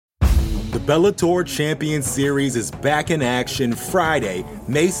Bellator Champion Series is back in action Friday,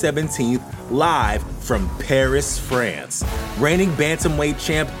 May 17th, live from Paris, France. Reigning bantamweight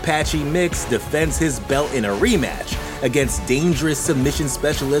champ Patchy Mix defends his belt in a rematch against dangerous submission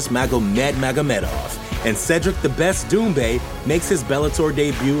specialist Magomed Magomedov. And Cedric the Best Doumbé makes his Bellator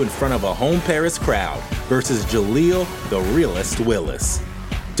debut in front of a home Paris crowd versus Jaleel the Realist Willis.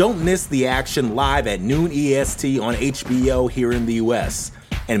 Don't miss the action live at noon EST on HBO here in the US.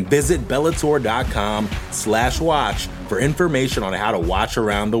 And visit Bellator.com/watch for information on how to watch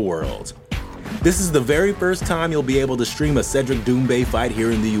around the world. This is the very first time you'll be able to stream a Cedric Doumbé fight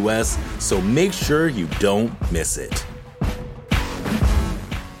here in the US, so make sure you don't miss it.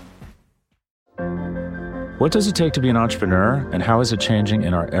 What does it take to be an entrepreneur, and how is it changing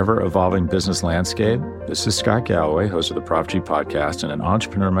in our ever-evolving business landscape? This is Scott Galloway, host of the Prop G podcast and an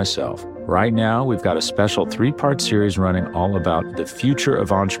entrepreneur myself. Right now, we've got a special 3-part series running all about the future of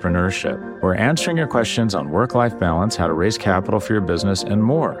entrepreneurship. We're answering your questions on work-life balance, how to raise capital for your business, and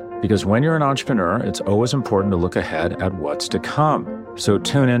more. Because when you're an entrepreneur, it's always important to look ahead at what's to come. So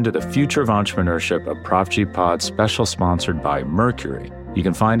tune in to the Future of Entrepreneurship, a Prop G pod special sponsored by Mercury. You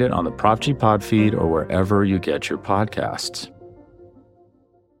can find it on the Prop G Pod feed or wherever you get your podcasts.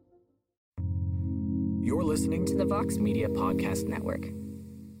 You're listening to the Vox Media Podcast Network.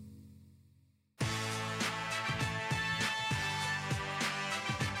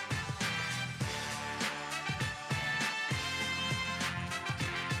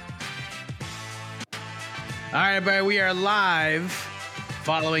 All right, everybody, we are live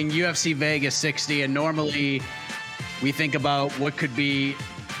following UFC Vegas 60, and normally we think about what could be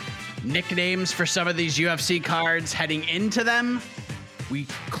nicknames for some of these UFC cards heading into them. We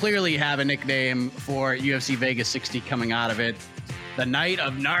clearly have a nickname for UFC Vegas 60 coming out of it. The Night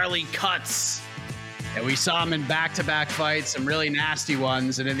of Gnarly Cuts. And we saw him in back-to-back fights, some really nasty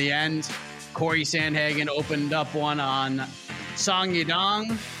ones. And in the end, Corey Sandhagen opened up one on Song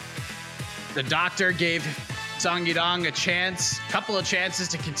Yadong. The doctor gave Song Yadong a couple of chances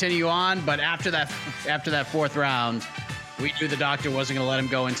to continue on, but after that fourth round, we knew the doctor wasn't going to let him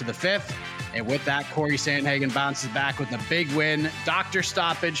go into the fifth. And with that, Corey Sandhagen bounces back with a big win. Doctor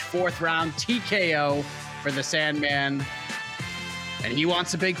stoppage, fourth round, TKO for the Sandman. And he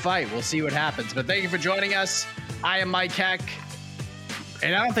wants a big fight. We'll see what happens. But thank you for joining us. I am Mike Heck.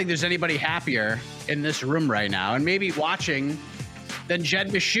 And I don't think there's anybody happier in this room right now, and maybe watching, than Jed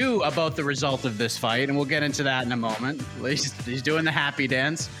Meshew about the result of this fight, and we'll get into that in a moment. He's doing the happy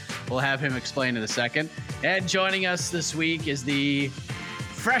dance. We'll have him explain in a second. And joining us this week is the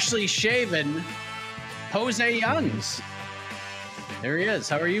freshly shaven Jose Youngs. There he is.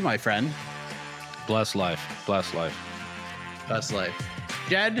 How are you, my friend? Blessed life. Blessed life. Best life.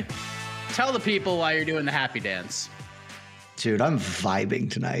 Jed, tell the people why you're doing the happy dance. Dude, I'm vibing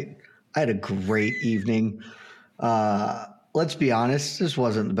tonight. I had a great evening. Let's be honest, this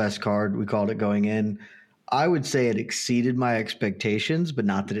wasn't the best card. We called it going in. I would say it exceeded my expectations, but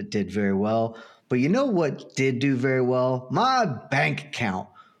not that it did very well. But you know what did do very well? My bank account,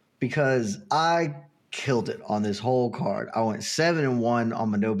 because I killed it on this whole card. I went 7-1 on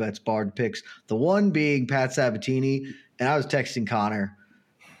my no bets barred picks. The one being Pat Sabatini, and I was texting Connor.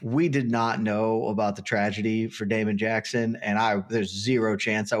 We did not know about the tragedy for Damon Jackson, and there's zero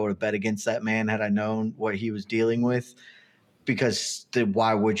chance I would have bet against that man had I known what he was dealing with. Because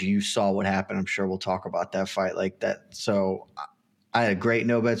why would you? You saw what happened. I'm sure we'll talk about that fight like that. So I had a great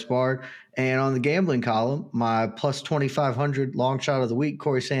no bets barred. And on the gambling column, my plus 2,500 long shot of the week,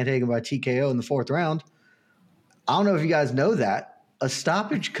 Corey Sandhagen by TKO in the fourth round. I don't know if you guys know that. A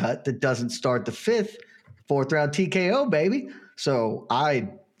stoppage cut that doesn't start the fifth, fourth round TKO, baby. So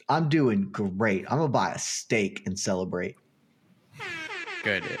I'm doing great. I'm going to buy a steak and celebrate.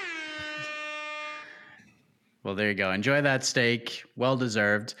 Good. Well, there you go. Enjoy that steak. Well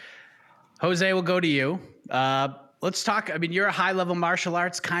deserved. Jose, we'll go to you. Let's talk. I mean, you're a high-level martial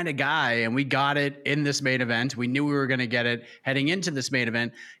arts kind of guy, and we got it in this main event. We knew we were going to get it heading into this main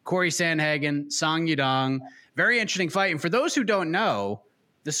event. Corey Sandhagen, Song Yadong. Very interesting fight. And for those who don't know,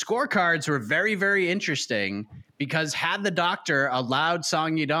 the scorecards were very, very interesting because had the doctor allowed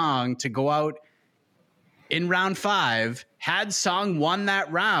Song Yadong to go out in round 5, had Song won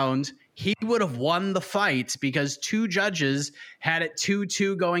that round, he would have won the fight because two judges had it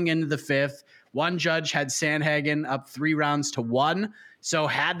 2-2 going into the fifth. One judge had Sandhagen up 3-1. So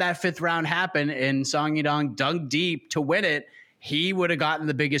had that fifth round happen and Song Yadong dug deep to win it, he would have gotten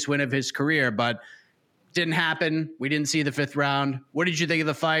the biggest win of his career. But didn't happen. We didn't see the fifth round. What did you think of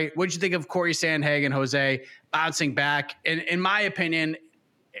the fight? What did you think of Corey Sandhagen, Jose, bouncing back? And in my opinion,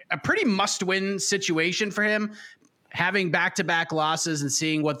 a pretty must-win situation for him. having back-to-back losses and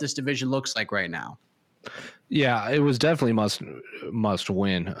seeing what this division looks like right now. Yeah, it was definitely must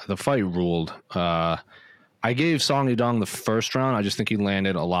win. The fight ruled. I gave Song Yadong the first round. I just think he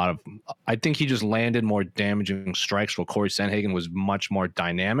landed I think he just landed more damaging strikes, while Corey Sandhagen was much more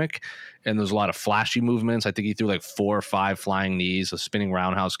dynamic. And there's a lot of flashy movements. I think he threw like 4 or 5 flying knees, a spinning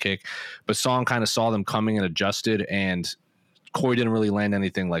roundhouse kick. But Song kind of saw them coming and adjusted, and Corey didn't really land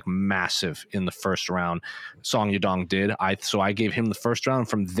anything like massive in the first round. Song Yadong did. So I gave him the first round.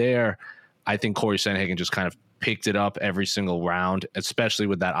 From there, I think Corey Sandhagen just kind of picked it up every single round, especially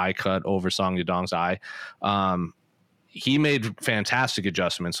with that eye cut over Song Yadong's eye. He made fantastic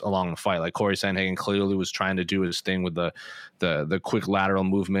adjustments along the fight. Like Corey Sandhagen clearly was trying to do his thing with the quick lateral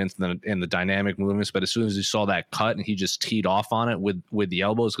movements and the dynamic movements. But as soon as he saw that cut and he just teed off on it with the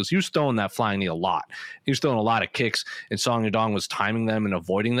elbows, because he was throwing that flying knee a lot. He was throwing a lot of kicks, and Song Yadong was timing them and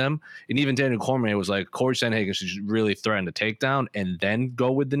avoiding them. And even Daniel Cormier was like, Corey Sandhagen should really threaten the takedown and then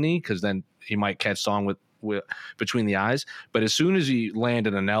go with the knee, because then he might catch Song with between the eyes. But as soon as he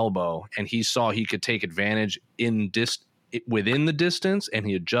landed an elbow and he saw he could take advantage within the distance, and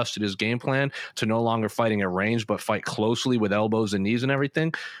he adjusted his game plan to no longer fighting at range but fight closely with elbows and knees and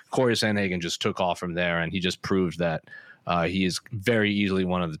everything, Corey Sandhagen just took off from there, and he just proved that he is very easily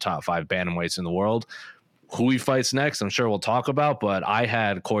one of the top 5 bantamweights in the world. Who he fights next, I'm sure we'll talk about, but I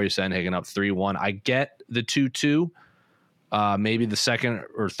had Corey Sandhagen up 3-1. I get the 2-2. Maybe the second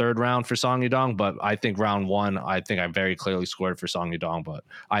or third round for Song Yadong, but I think round 1, I think I very clearly scored for Song Yadong, but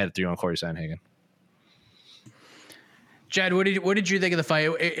I had 3 on Corey Sandhagen. Jed, what did you think of the fight?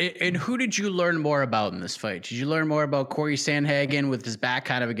 And who did you learn more about in this fight? Did you learn more about Corey Sandhagen with his back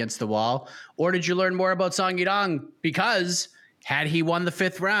kind of against the wall? Or did you learn more about Song Yadong? Because had he won the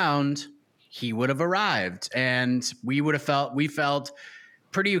 5th round, he would have arrived. And we felt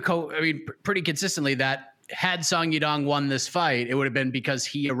pretty consistently that had Song Yadong won this fight, it would have been because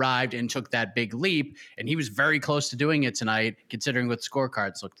he arrived and took that big leap, and he was very close to doing it tonight, considering what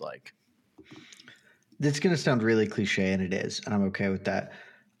scorecards looked like. This is going to sound really cliche, and it is, and I'm okay with that.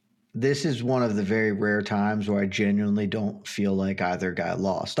 This is one of the very rare times where I genuinely don't feel like either guy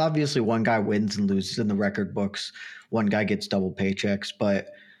lost. Obviously, one guy wins and loses in the record books. One guy gets double paychecks, but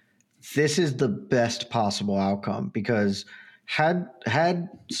this is the best possible outcome, because had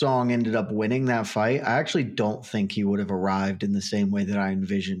Song ended up winning that fight, I actually don't think he would have arrived in the same way that I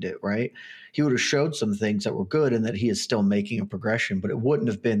envisioned it, right? He would have showed some things that were good and that he is still making a progression, but it wouldn't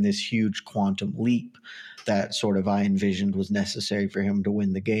have been this huge quantum leap that sort of I envisioned was necessary for him to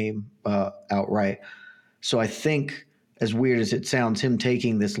win the game outright. So I think, as weird as it sounds, him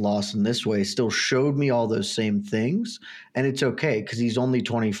taking this loss in this way still showed me all those same things, and it's okay because he's only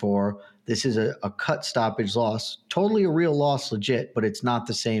 24. This is a cut stoppage loss, totally a real loss, legit, but it's not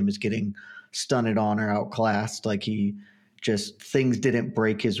the same as getting stunted on or outclassed. Like things didn't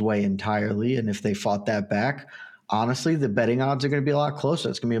break his way entirely. And if they fought that back, honestly, the betting odds are going to be a lot closer.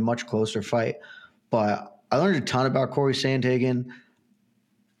 It's going to be a much closer fight. But I learned a ton about Corey Sandhagen.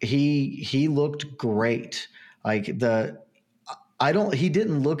 He looked great. Like he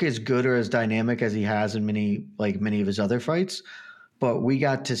didn't look as good or as dynamic as he has in many of his other fights. But we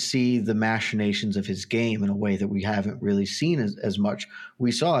got to see the machinations of his game in a way that we haven't really seen as much.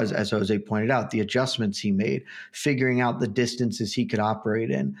 We saw, as Jose pointed out, the adjustments he made, figuring out the distances he could operate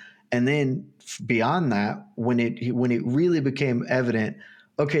in. And then beyond that, when it really became evident,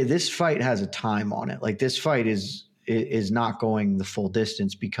 okay, this fight has a time on it. Like, this fight is not going the full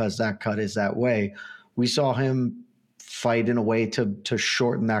distance because that cut is that way. We saw him fight in a way to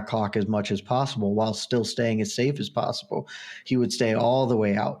shorten that clock as much as possible while still staying as safe as possible. He would stay all the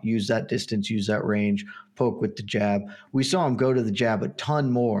way out, use that distance, use that range, poke with the jab. We saw him go to the jab a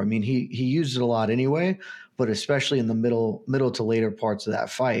ton more. I mean, he used it a lot anyway, but especially in the middle to later parts of that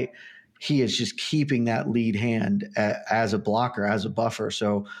fight, he is just keeping that lead hand as a blocker, as a buffer.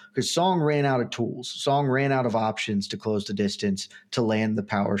 So, because Song ran out of tools, Song ran out of options to close the distance, to land the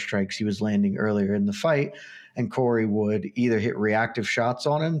power strikes he was landing earlier in the fight. And Corey would either hit reactive shots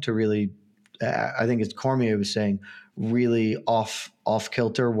on him to really, I think as Cormier was saying, really off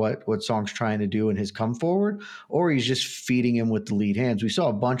kilter what Song's trying to do in his come forward, or he's just feeding him with the lead hands. We saw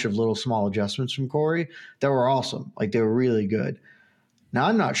a bunch of little small adjustments from Corey that were awesome. Like, they were really good. Now,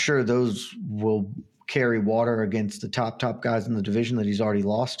 I'm not sure those will carry water against the top guys in the division that he's already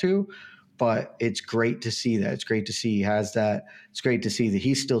lost to, but it's great to see that. It's great to see he has that. It's great to see that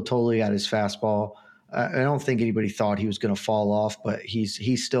he's still totally at his fastball. I don't think anybody thought he was going to fall off, but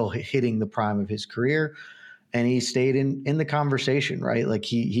he's still hitting the prime of his career, and he stayed in the conversation, right? Like,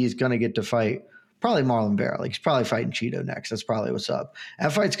 he's going to get to fight probably Marlon Vera. Like, he's probably fighting Cheeto next. That's probably what's up.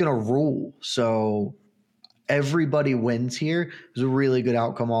 That fight's going to rule. So everybody wins here. It was a really good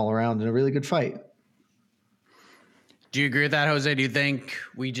outcome all around and a really good fight. Do you agree with that, Jose? Do you think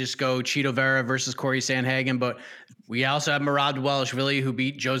we just go Chito Vera versus Corey Sandhagen? But we also have Merab Dvalishvili, who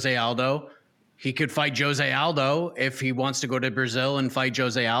beat Jose Aldo. He could fight Jose Aldo if he wants to go to Brazil and fight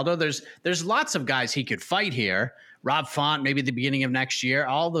Jose Aldo. There's lots of guys he could fight here. Rob Font, maybe at the beginning of next year.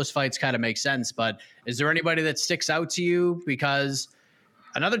 All those fights kind of make sense. But is there anybody that sticks out to you? Because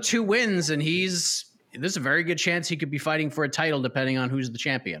another 2 wins, and there's a very good chance he could be fighting for a title depending on who's the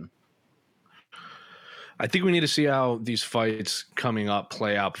champion. I think we need to see how these fights coming up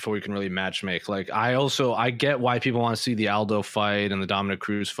play out before we can really match make. Like, I get why people want to see the Aldo fight and the Dominic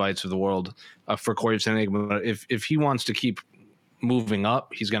Cruz fights of the world for Corey Sandhagen. But if he wants to keep moving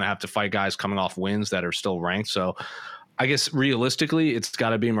up, he's going to have to fight guys coming off wins that are still ranked. So I guess realistically, it's got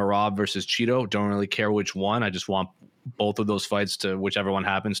to be Merab versus Chito. Don't really care which one. I just want both of those fights, to whichever one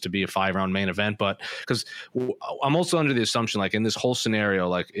happens, to be a 5-round main event. But because I'm also under the assumption, like in this whole scenario,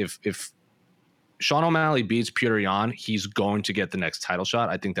 like if Sean O'Malley beats Petr Yan, he's going to get the next title shot.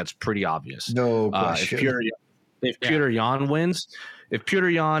 I think that's pretty obvious. No question. If Petr Yan wins, if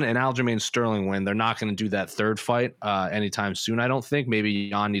Petr Yan and Aljamain Sterling win, they're not going to do that third fight anytime soon, I don't think. Maybe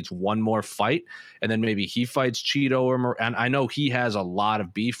Yan needs one more fight, and then maybe he fights Chito. And I know he has a lot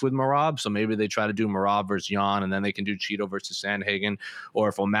of beef with Merab, so maybe they try to do Merab versus Yan, and then they can do Chito versus Sandhagen. Or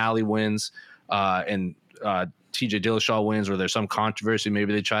if O'Malley wins and TJ Dillashaw wins, or there's some controversy,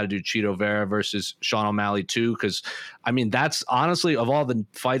 maybe they try to do Chito Vera versus Sean O'Malley too. Because I mean, that's honestly, of all the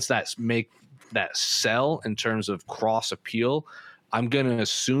fights that sell in terms of cross appeal, I'm going to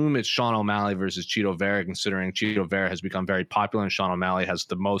assume it's Sean O'Malley versus Chito Vera, considering Chito Vera has become very popular and Sean O'Malley has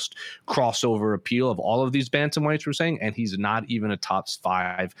the most crossover appeal of all of these bantamweights we're saying, and he's not even a top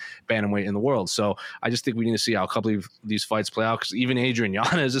 5 bantamweight in the world. So I just think we need to see how a couple of these fights play out, because even Adrian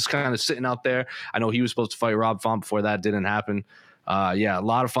Yanez is kind of sitting out there. I know he was supposed to fight Rob Font before that didn't happen. Yeah, a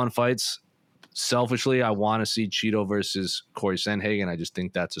lot of fun fights. Selfishly, I want to see Chito versus Corey Sandhagen. I just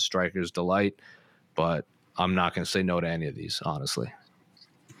think that's a striker's delight, but I'm not going to say no to any of these, honestly.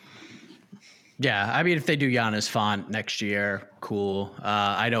 Yeah, I mean, if they do Giannis Font next year, cool.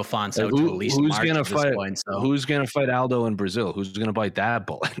 I know Font's out to at least March at this point. So who's going to fight Aldo in Brazil? Who's going to bite that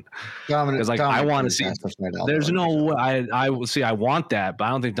bullet? Because I want to see. There's no way. I will see. I want that, but I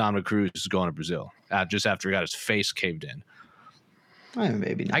don't think Dominic Cruz is going to Brazil just after he got his face caved in.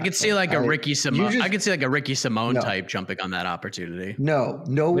 Maybe not. I could see like a Ricky Simone. I could see like a Ricky Simone type jumping on that opportunity. No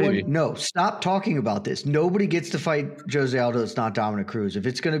one. No, stop talking about this. Nobody gets to fight Jose Aldo. It's not Dominic Cruz. If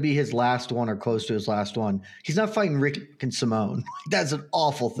it's going to be his last one or close to his last one, he's not fighting Ricky and Simone. That's an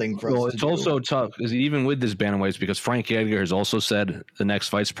awful thing for us. Well, it's also tough because even with this bantamweights, because Frankie Edgar has also said the next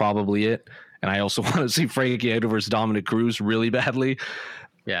fight's probably it, and I also want to see Frankie Edgar versus Dominic Cruz really badly.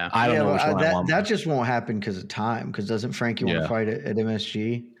 Yeah, I don't know which one I want. That just won't happen because of time. Because doesn't Frankie want to fight at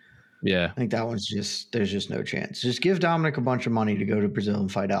MSG? Yeah, I think that one's there's just no chance. Just give Dominic a bunch of money to go to Brazil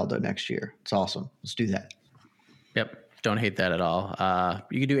and fight Aldo next year. It's awesome. Let's do that. Yep, don't hate that at all.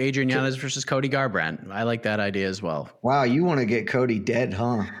 You could do Adrian Yanez versus Cody Garbrandt. I like that idea as well. Wow, you want to get Cody dead,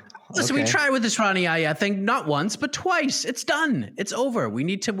 huh? Listen, we tried with this Ronnie Yaya thing not once but twice. It's done. It's over. We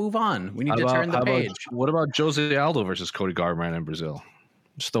need to move on. We need to turn the page. What about Jose Aldo versus Cody Garbrandt in Brazil?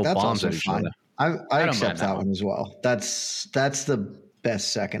 Still bombs at each other. I accept that one as well. That's the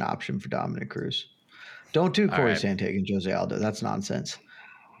best second option for Dominic Cruz. Don't do Corey Sandhagen and Jose Aldo. That's nonsense.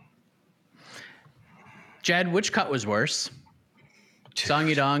 Jed, which cut was worse? Song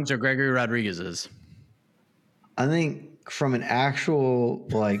Yadong's or Gregory Rodriguez's? I think from an actual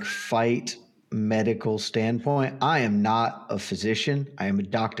fight medical standpoint, I am not a physician. I am a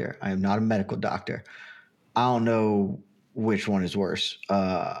doctor. I am not a medical doctor. I don't know which one is worse.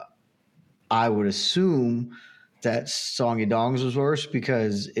 I would assume that Song Yadong's was worse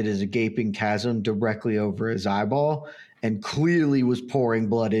because it is a gaping chasm directly over his eyeball and clearly was pouring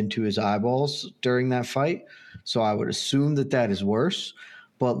blood into his eyeballs during that fight. So I would assume that is worse.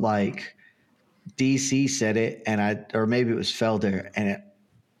 But DC said it, or maybe it was Felder, and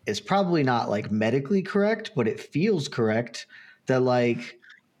it's probably not medically correct, but it feels correct that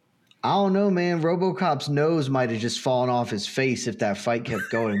I don't know, man. RoboCop's nose might have just fallen off his face if that fight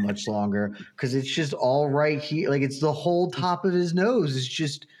kept going much longer, because it's just all right here. It's the whole top of his nose.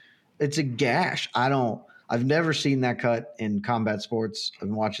 It's a gash. I've never seen that cut in combat sports. I've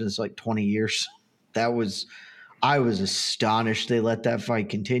been watching this 20 years. I was astonished they let that fight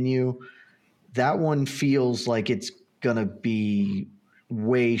continue. That one feels like it's going to be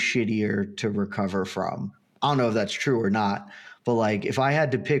way shittier to recover from. I don't know if that's true or not. But if I had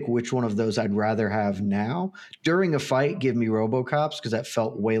to pick which one of those I'd rather have now during a fight, give me RoboCop's because that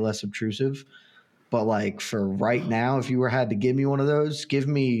felt way less obtrusive. But like for right now, if you had to give me one of those, give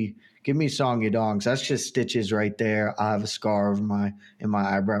me Song Yadongs. That's just stitches right there. I have a scar over in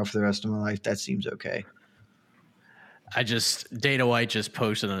my eyebrow for the rest of my life. That seems okay. Dana White just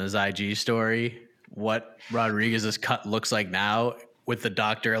posted on his IG story what Rodriguez's cut looks like now with the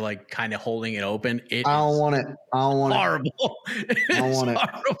doctor like kind of holding it open. I don't want it. Horrible. I don't want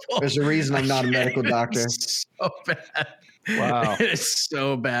it. There's a reason I'm not a medical doctor. It's so bad. Wow. It's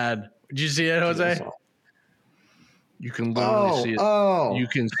so bad. Did you see it, Jose? You can literally see it. You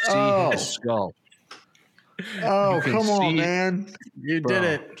can see his skull. Oh, come on, man. You did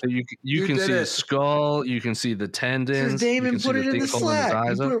it. You can see the skull. You can see the tendons. Damon put it in the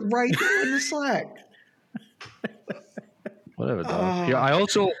Slack. He put it right there in the Slack. Whatever, dog. Yeah, I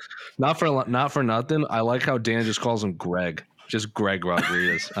also not for nothing. I like how Dan just calls him Greg. Just Greg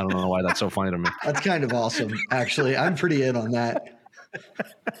Rodriguez. I don't know why that's so funny to me. That's kind of awesome, actually. I'm pretty in on that.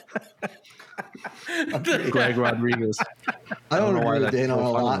 Greg Rodriguez. I don't agree with Dan on a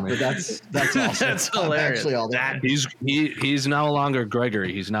lot, but that's awesome. That's hilarious. Actually, all that. He's no longer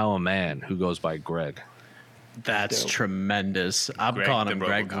Gregory. He's now a man who goes by Greg. That's dope. Tremendous. I'm calling him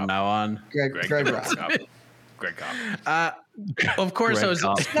Greg from now on. Greg Rob. Greg Cobb. Of course, Greg Jose.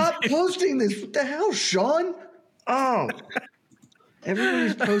 Cobb. Stop posting this. What the hell, Sean? Oh.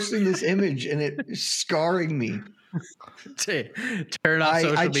 Everybody's posting this image and it's scarring me. Turn off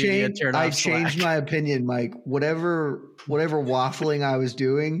social media. Turn off I changed Slack. my opinion, Mike. Whatever waffling I was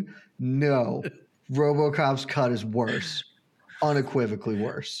doing, no. RoboCop's cut is worse. Unequivocally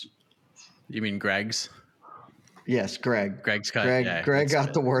worse. You mean Greg's? Yes, Greg. Greg's cut. Greg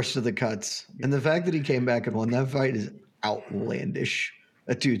got the worst of the cuts. And the fact that he came back and won that fight is outlandish.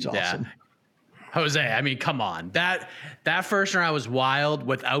 That dude's awesome. Yeah. Jose, I mean, come on. That first round was wild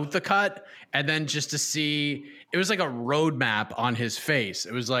without the cut. And then just to see, it was like a roadmap on his face.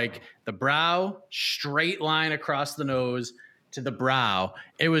 It was like the brow, straight line across the nose to the brow.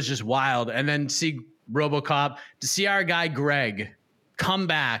 It was just wild. And then see RoboCop, to see our guy Greg come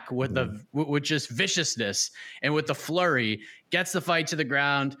back with with just viciousness and with the flurry, gets the fight to the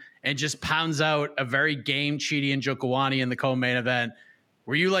ground and just pounds out a very game Chidi and Njokuani in the co-main event.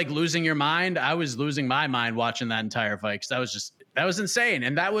 Were you like losing your mind? I was losing my mind watching that entire fight because that was insane.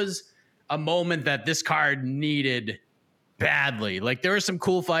 And that was a moment that this card needed badly. Like there were some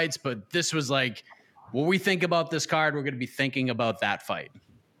cool fights, but this was like, when we think about this card, we're going to be thinking about that fight.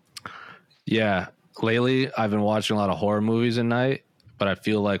 Yeah. Lately, I've been watching a lot of horror movies at night, but I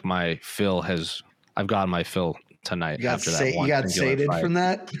feel like I've gotten my fill tonight. You got sated from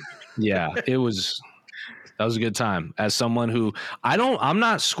that? Yeah, that was a good time. As someone who I'm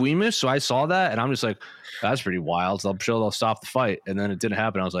not squeamish, so I saw that and I'm just like, that's pretty wild. So I'm sure they'll stop the fight. And then it didn't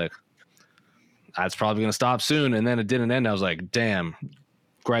happen. I was like, that's probably gonna stop soon. And then it didn't end. I was like, damn,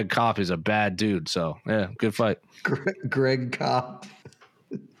 Greg Kopp is a bad dude. So yeah, good fight. Greg Kopp.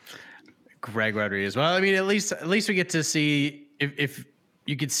 Greg Rodriguez. Well, I mean, at least we get to see if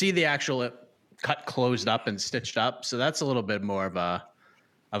you could see the actual cut closed up and stitched up. So that's a little bit more of a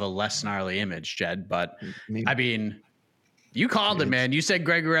less gnarly image, Jed. But I mean, you called it, man. You said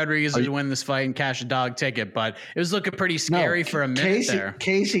Greg Rodriguez would win this fight and cash a dog ticket, but it was looking pretty scary for a minute there.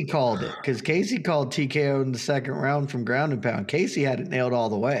 Casey called it because Casey called TKO in the second round from ground and pound. Casey had it nailed all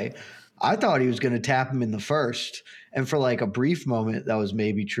the way. I thought he was going to tap him in the first. And for like a brief moment, that was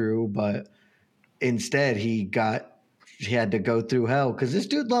maybe true. But instead, he had to go through hell because this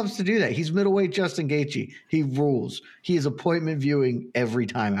dude loves to do that. He's middleweight Justin Gaethje. He rules. He is appointment viewing every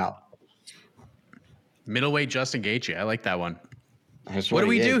time out. Middleweight Justin Gaethje. I like that one. What do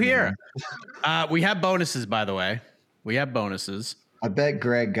we do here? We have bonuses, by the way. We have bonuses. I bet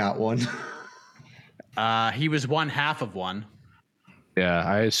Greg got one. He was one half of one. Yeah,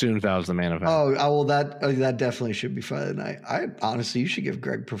 I assumed that was the main event. Oh, well, that definitely should be Friday night. Honestly, you should give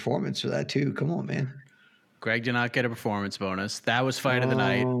Greg performance for that too. Come on, man. Greg did not get a performance bonus. That was fight of the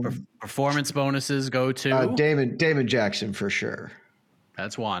night. Performance bonuses go to Damon Jackson for sure.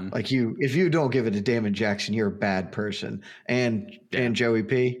 That's one. Like if you don't give it to Damon Jackson, you're a bad person. And Joey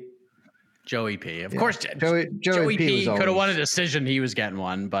P. Joey P. Of course, Joey P. could have won a decision. He was getting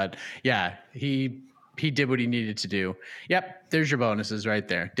one, but yeah, he did what he needed to do. Yep, there's your bonuses right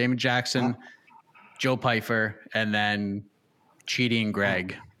there. Damon Jackson, Joe Pyfer, and then Chidi and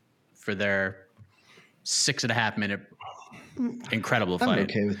Greg for their 6.5 minute incredible fight. I'm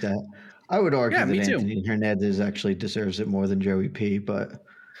okay with that. I would argue that Anthony Hernandez actually deserves it more than Joey P, but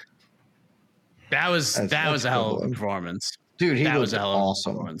that was a hell of a performance. Dude, he was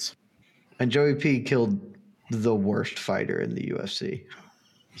awesome. And Joey P killed the worst fighter in the UFC.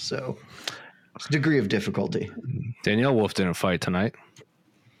 So it's a degree of difficulty. Danielle Wolf didn't fight tonight.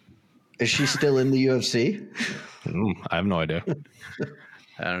 Is she still in the UFC? I have no idea.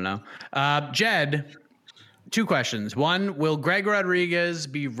 I don't know. Jed, 2 questions. One, will Greg Rodriguez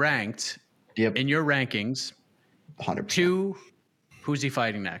be ranked in your rankings? 100%. 2, who's he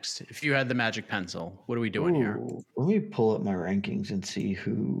fighting next? If you had the magic pencil, what are we doing here? Let me pull up my rankings and see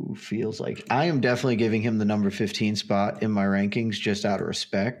who feels like. I am definitely giving him the number 15 spot in my rankings just out of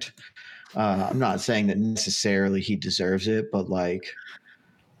respect. I'm not saying that necessarily he deserves it, but like,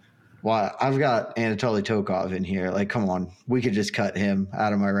 well, I've got Anatoly Tokov in here. Like, come on, we could just cut him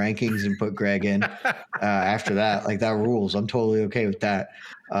out of my rankings and put Greg in after that. Like, that rules. I'm totally okay with that.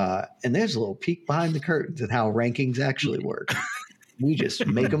 And there's a little peek behind the curtains and how rankings actually work. We just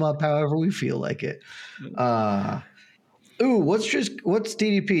make them up however we feel like it. What's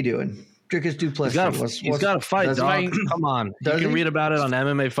DDP doing? Dricus Du Plessis. He's got a fight, dog. Come on. You can read about it on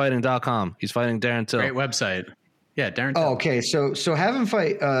MMAfighting.com. He's fighting Darren Till. Great website. Yeah, Darren Till. Oh, okay. So have him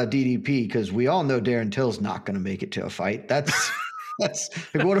fight DDP, because we all know Darren Till's not going to make it to a fight. That's like,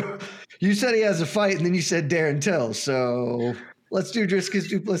 you said he has a fight, and then you said Darren Till. So let's do Dricus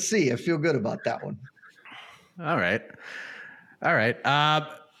Du Plessis. I feel good about that one. All right.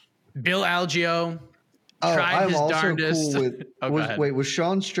 Bill Algeo tried his darndest. Cool with, was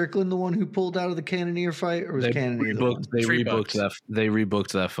Sean Strickland the one who pulled out of the Cannonier fight, or was Cannonier the one? They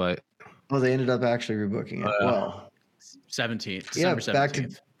rebooked that fight. Oh, they ended up actually rebooking it. Well, 17th. Yeah, December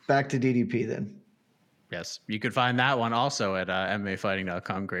 17th. back to DDP then. Yes, you could find that one also at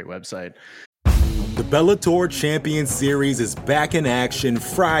MMAfighting.com. Great website. The Bellator Champion Series is back in action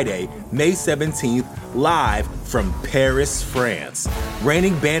Friday, May 17th, live from Paris, France.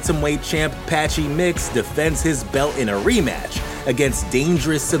 Reigning bantamweight champ Patchy Mix defends his belt in a rematch against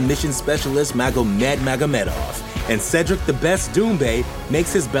dangerous submission specialist Magomed Magomedov. And Cedric the Best Doumbé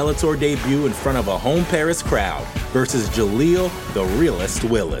makes his Bellator debut in front of a home Paris crowd versus Jaleel the Realist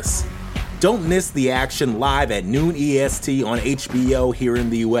Willis. Don't miss the action live at noon EST on HBO here in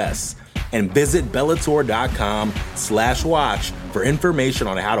the US. And visit Bellator.com/watch for information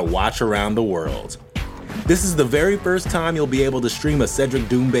on how to watch around the world. This is the very first time you'll be able to stream a Cedric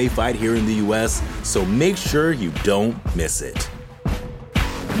Doumbé fight here in the US, so make sure you don't miss it.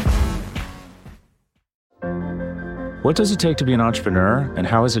 What does it take to be an entrepreneur, and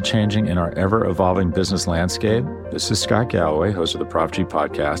how is it changing in our ever-evolving business landscape? This is Scott Galloway, host of the Prop G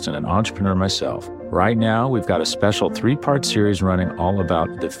podcast and an entrepreneur myself. Right now, we've got a special 3-part series running all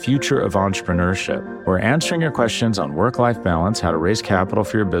about the future of entrepreneurship. We're answering your questions on work-life balance, how to raise capital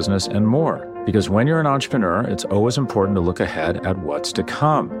for your business, and more. Because when you're an entrepreneur, it's always important to look ahead at what's to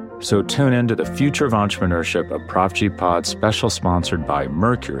come. So tune in to the Future of Entrepreneurship, a Prop G Pod special sponsored by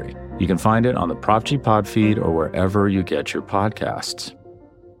Mercury. You can find it on the Prop G Pod feed or wherever you get your podcasts.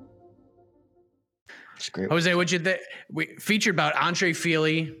 That's great. Jose, what'd you think? We featured about Andre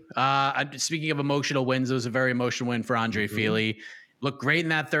Fili. Speaking of emotional wins, it was a very emotional win for Andre Fili. Looked great in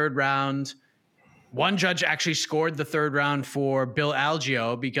that 3rd round. One judge actually scored the 3rd round for Bill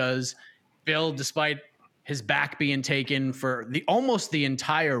Algeo because Bill, despite his back being taken for almost the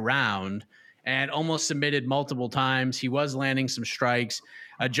entire round and almost submitted multiple times, he was landing some strikes.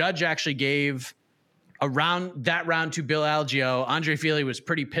 A judge actually gave that round to Bill Algeo. Andre Fili was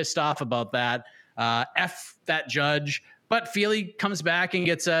pretty pissed off about that. F that judge, but Fili comes back and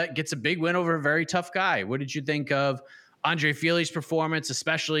gets a big win over a very tough guy. What did you think of Andre Fili's performance,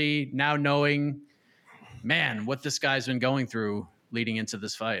 especially now knowing, man, what this guy's been going through leading into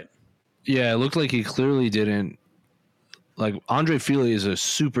this fight? Yeah, it looked like he clearly didn't. Like, Andre Fili is a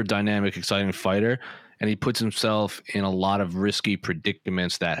super dynamic, exciting fighter, and he puts himself in a lot of risky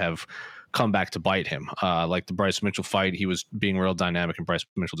predicaments that have come back to bite him. Like the Bryce Mitchell fight, he was being real dynamic, and Bryce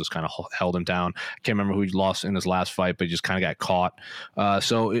Mitchell just kind of held him down. I can't remember who he lost in his last fight, but he just kind of got caught.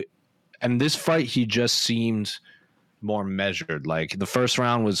 And this fight, he just seemed more measured. Like, the first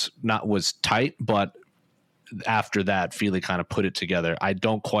round was tight, but after that, Fili kind of put it together. I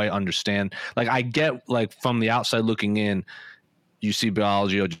don't quite understand. Like, I get, like, from the outside looking in, you see Bill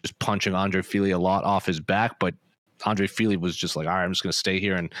Algeo just punching Andre Fili a lot off his back, but Andre Fili was just like, all right, I'm just going to stay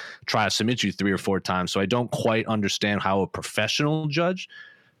here and try to submit you 3 or 4 times. So I don't quite understand how a professional judge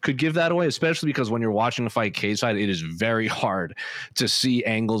could give that away, especially because when you're watching a fight cage side, it is very hard to see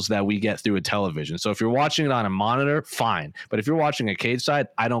angles that we get through a television. So if you're watching it on a monitor, fine. But if you're watching a cage side,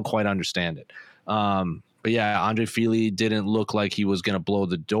 I don't quite understand it. But yeah, Andre Fili didn't look like he was going to blow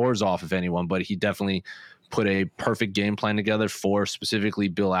the doors off of anyone, but he definitely put a perfect game plan together for specifically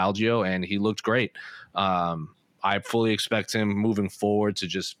Bill Algeo, and he looked great. I fully expect him moving forward to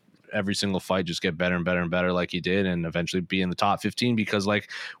just every single fight just get better and better and better like he did, and eventually be in the top 15, because, like,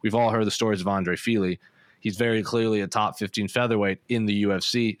 we've all heard the stories of Andre Fili. he's very clearly a top 15 featherweight in the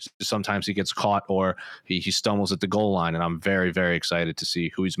UFC. Sometimes he gets caught or he stumbles at the goal line, and I'm very, very excited to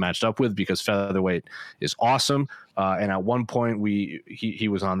see who he's matched up with because featherweight is awesome. And at one point, he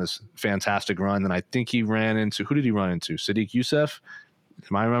was on this fantastic run, and I think he ran into, who did he run into? Sadiq Youssef?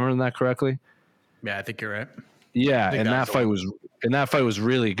 Am I remembering that correctly? Yeah, I think you're right. Yeah, and that fight was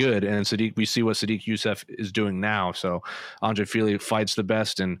really good. And we see what Sadiq Youssef is doing now. So Andre Fili fights the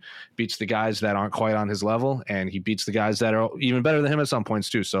best and beats the guys that aren't quite on his level, and he beats the guys that are even better than him at some points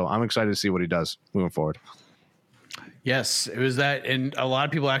too. So I'm excited to see what he does moving forward. Yes, it was that, and a lot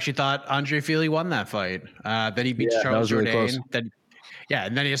of people actually thought Andre Fili won that fight. Then he beats Charles Jourdain. Really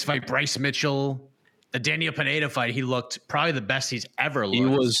and then he has to fight Bryce Mitchell. The Daniel Pineda fight, he looked probably the best he's ever looked.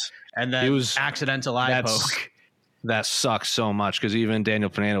 He was accidental eye poke. That sucks so much because even Daniel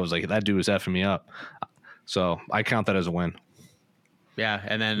Pineda was like, that dude was effing me up. So I count that as a win. Yeah,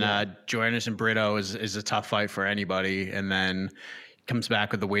 and then Joanderson Brito is a tough fight for anybody, and then comes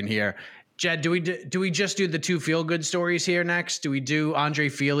back with the win here. Jed, do we just do the two feel-good stories here next? Do we do Andre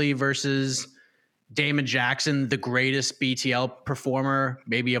Fili versus Damon Jackson, the greatest BTL performer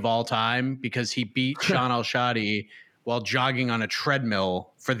maybe of all time, because he beat Sean Al-Shadi while jogging on a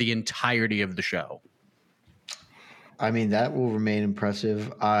treadmill for the entirety of the show? I mean, that will remain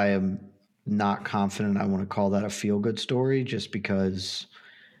impressive. I am not confident I want to call that a feel-good story just because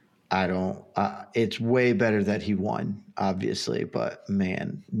I don't it's way better that he won, obviously, but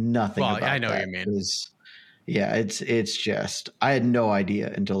man, nothing about I know that what you mean. It's just I had no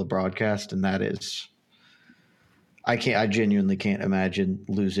idea until the broadcast, and that is I genuinely can't imagine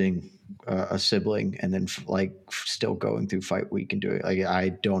losing a sibling and then still going through fight week and doing I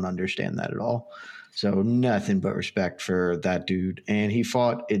don't understand that at all. So nothing but respect for that dude. And he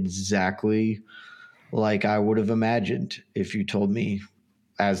fought exactly like I would have imagined if you told me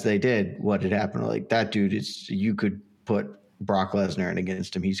as they did what had happened. Like, that dude you could put Brock Lesnar in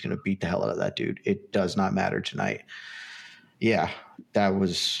against him. He's going to beat the hell out of that dude. It does not matter tonight. Yeah,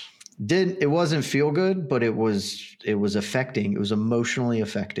 it wasn't feel good, but it was affecting. It was emotionally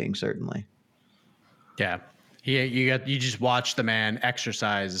affecting, certainly. Yeah. You just watch the man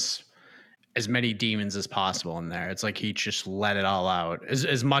exercise as many demons as possible in there. It's like he just let it all out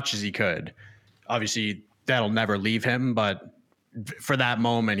as much as he could. Obviously, that'll never leave him, but for that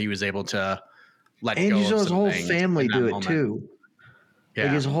moment, he was able to let go. And you saw his whole family do it too. Yeah.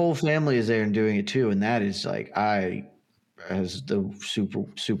 Like, his whole family is there and doing it too, and that is as the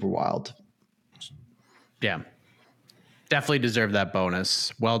super wild. Yeah, definitely deserve that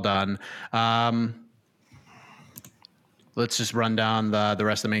bonus. Well done. Let's just run down the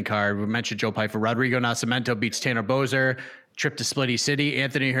rest of the main card. We mentioned Joe Pyfer. Rodrigo Nascimento beats Tanner Boser. Trip to Splitty City.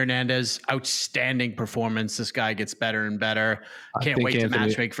 Anthony Hernandez, outstanding performance. This guy gets better and better. Can't wait to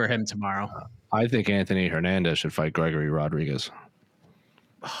matchmake for him tomorrow. I think Anthony Hernandez should fight Gregory Rodriguez.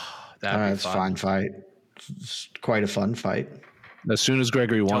 That's a fun fight. It's quite a fun fight. As soon as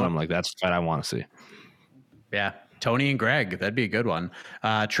Gregory won, I'm like, that's the fight I want to see. Yeah. Tony and Greg, that'd be a good one.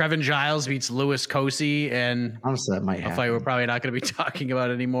 Trevin Giles beats Louis Kosi, and honestly, that might happen. A fight we're probably not going to be talking about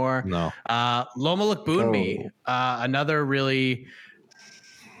anymore. No. Loma Lookboonmee,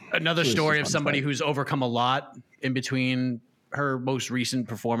 another story of somebody who's overcome a lot in between her most recent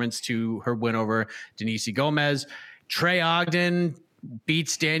performance to her win over Denise Gomez. Trey Ogden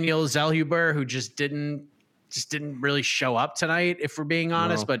beats Daniel Zellhuber, who just didn't really show up tonight, if we're being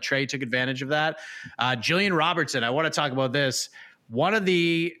honest, but Trey took advantage of that. Jillian Robertson, I want to talk about this. One of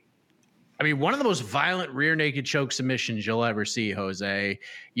the most violent rear naked choke submissions you'll ever see, Jose.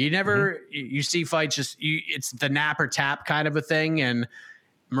 You see fights it's the nap or tap kind of a thing, and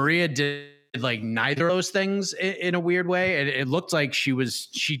Maria did like neither of those things in a weird way. It looked like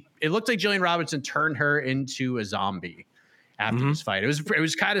Jillian Robertson turned her into a zombie after this fight. It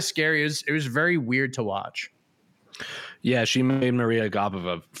was kind of scary. It was very weird to watch. Yeah, she made Maria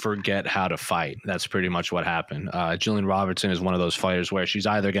Agapova forget how to fight. That's pretty much what happened. Jillian Robertson is one of those fighters where she's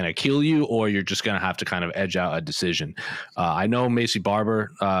either going to kill you or you're just going to have to kind of edge out a decision. I know Macy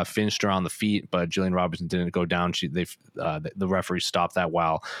Barber finished her on the feet, but Jillian Robertson didn't go down. The referee stopped that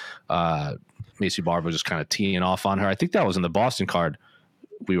while Macy Barber was just kind of teeing off on her. I think that was in the Boston card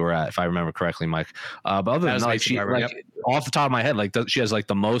we were at, if I remember correctly, Mike. But other than that, she off the top of my head, she has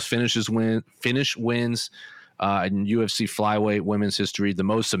the most finish wins in UFC flyweight women's history, the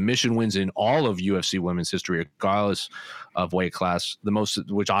most submission wins in all of UFC women's history, regardless of weight class. The most,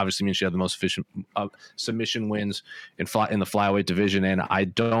 which obviously means she had the most efficient submission wins in the flyweight division. And I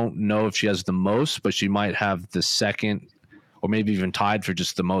don't know if she has the most, but she might have the second or maybe even tied for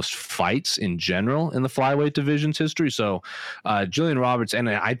just the most fights in general in the flyweight division's history. So Jillian Roberts, and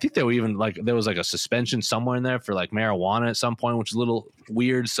I think they were even there was a suspension somewhere in there for marijuana at some point, which is a little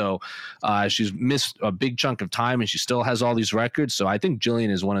weird. So she's missed a big chunk of time, and she still has all these records. So I think Jillian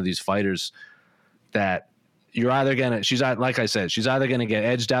is one of these fighters that you're either like I said, she's either gonna get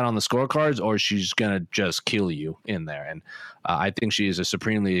edged out on the scorecards or she's gonna just kill you in there. And I think she is a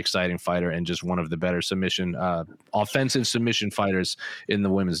supremely exciting fighter and just one of the better offensive submission fighters in the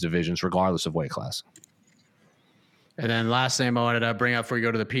women's divisions, regardless of weight class. And then last name I wanted to bring up before we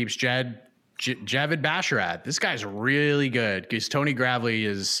go to the peeps, Javid Basharat. This guy's really good because Tony Gravely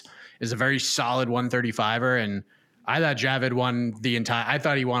is a very solid 135er, and I thought Javid won I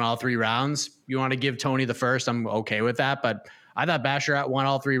thought he won all 3 rounds. You want to give Tony the first, I'm okay with that. But I thought Basharat won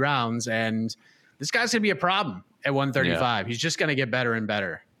all 3 rounds, and this guy's going to be a problem at 135. Yeah. He's just going to get better and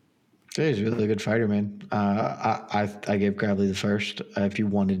better. Yeah, he's a really good fighter, man. I gave Gravely the first. If you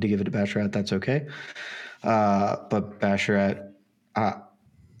wanted to give it to Basharat, that's okay. But Basharat,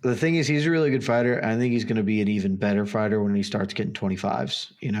 the thing is, he's a really good fighter. I think he's going to be an even better fighter when he starts getting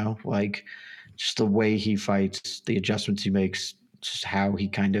 25s, just the way he fights, the adjustments he makes, just how he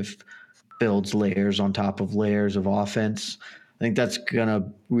kind of builds layers on top of layers of offense. I think that's going to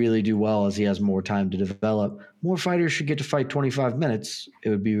really do well as he has more time to develop. More fighters should get to fight 25 minutes. It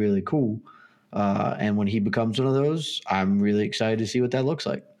would be really cool. And when he becomes one of those, I'm really excited to see what that looks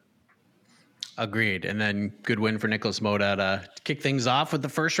like. Agreed. And then good win for Nicholas Moda to kick things off with the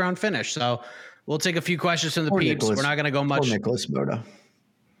first round finish. So we'll take a few questions from the peeps. We're not going to go much. Poor Nicholas Moda.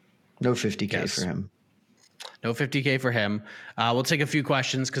 No 50K for him. No 50K for him. We'll take a few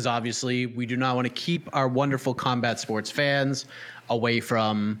questions because obviously we do not want to keep our wonderful combat sports fans away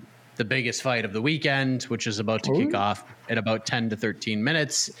from the biggest fight of the weekend, which is about to kick off in about 10 to 13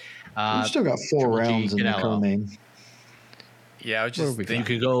 minutes. We've still got 4 rounds in the co-main. Yeah, I was just thinking. You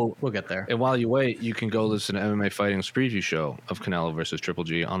could go. We'll get there. And while you wait, you can go listen to MMA Fighting's preview show of Canelo versus Triple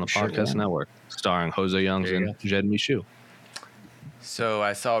G on the Podcast Network, starring Jose Youngs and Jed Michoud. So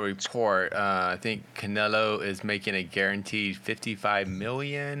I saw a report. I think Canelo is making a guaranteed $55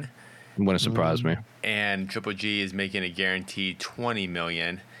 million. Wouldn't surprise me. And Triple G is making a guaranteed $20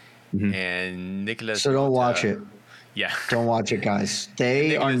 million. Mm-hmm. And Nicholas. So don't watch it. Yeah. Don't watch it, guys.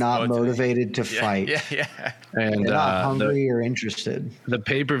 They are not motivated to fight. Yeah. And they're not hungry or interested. The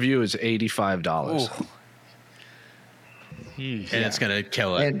pay-per-view is $85. And it's gonna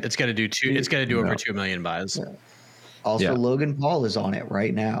kill it. It's gonna do over 2 million buys. Yeah. Also, Logan Paul is on it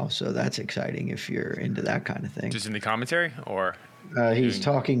right now, so that's exciting if you're into that kind of thing. Just in the commentary, or he's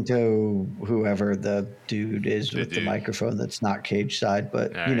talking to whoever the dude is with the microphone that's not cage side,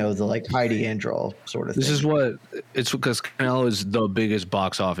 but the Heidi Androl sort of thing. This is what it's because Canelo is the biggest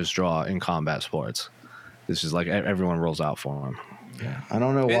box office draw in combat sports. This is everyone rolls out for him. Yeah, I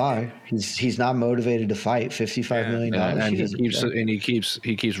don't know why he's not motivated to fight. $55 million, and he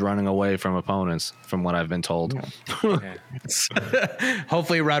keeps running away from opponents, from what I've been told. Yeah.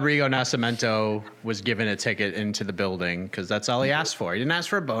 Hopefully, Rodrigo Nascimento was given a ticket into the building because that's all he asked for. He didn't ask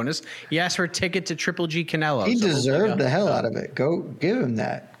for a bonus. He asked for a ticket to Triple G Canelo. He deserved the hell out of it. Go give him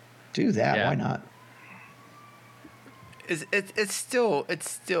that. Do that. Yeah. Why not? It's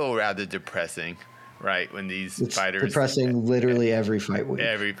still rather depressing. Right, when these fighters depressing literally every fight week.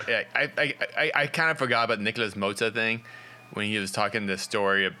 I kind of forgot about the Nicholas Mota thing when he was talking the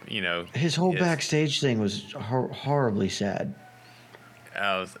story of his whole backstage thing was horribly sad.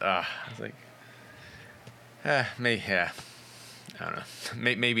 I was like, maybe I don't know.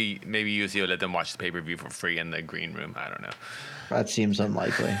 Maybe UFC will let them watch the pay-per-view for free in the green room. I don't know. That seems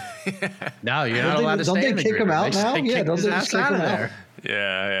unlikely. No, you're not allowed to stay in the green room. Don't they kick him out now? Yeah, don't they just kick him out?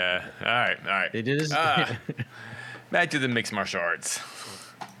 Yeah. All right. They did his back to the mixed martial arts.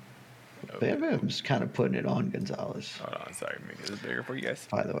 I'm just kind of putting it on Gonzalez. Hold on, sorry, making this bigger for you guys.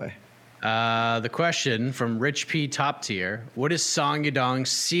 By the way. The question from Rich P Top Tier: what is Song Yadong's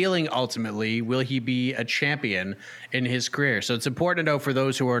ceiling ultimately? Will he be a champion in his career? So it's important to know for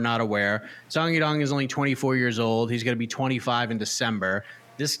those who are not aware, Song Yadong is only 24 years old. He's going to be 25 in December.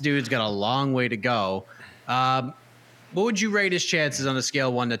 This dude's got a long way to go. What would you rate his chances on a scale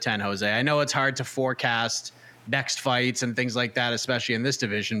of 1 to 10, Jose? I know it's hard to forecast next fights and things like that, especially in this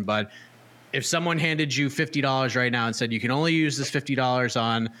division, but if someone handed you $50 right now and said you can only use this $50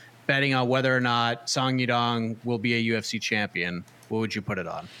 on betting on whether or not Song Yadong will be a UFC champion, what would you put it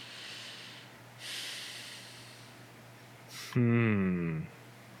on?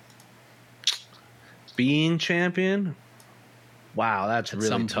 Being champion? Wow, that's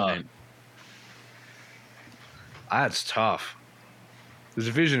really tough. That's tough.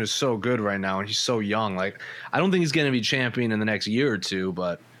 The division is so good right now, and he's so young. Like, I don't think he's going to be champion in the next year or two,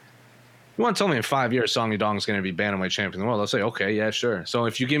 but you want to tell me in 5 years Song Yadong is going to be bantamweight champion of the world? I'll say, okay, yeah, sure. So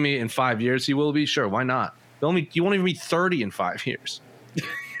if you give me in 5 years he will be, sure, why not? You won't even be 30 in 5 years.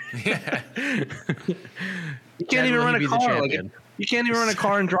 Yeah. You can't even run a car. You can't even run a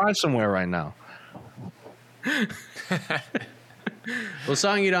car and drive somewhere right now. Will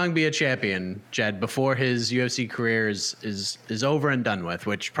Song Yadong be a champion, Jed, before his UFC career is over and done with,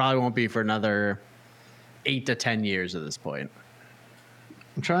 which probably won't be for another 8 to 10 years at this point?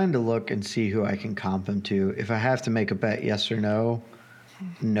 I'm trying to look and see who I can comp him to. If I have to make a bet, yes or no,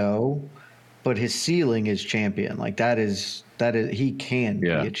 no. But his ceiling is champion. Like that is he can be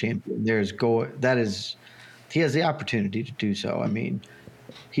a champion. He has the opportunity to do so. I mean,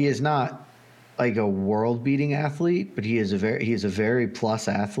 he is not like a world-beating athlete, but he is a very plus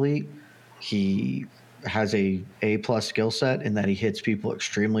athlete. He has a plus skill set in that he hits people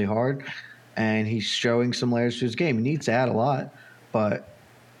extremely hard, and he's showing some layers to his game. He needs to add a lot, but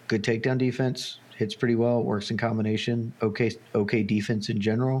good takedown defense, hits pretty well, works in combination, okay defense in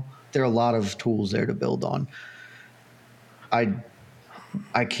general. There are a lot of tools there to build on.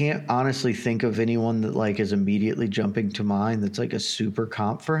 I can't honestly think of anyone that like is immediately jumping to mind that's like a super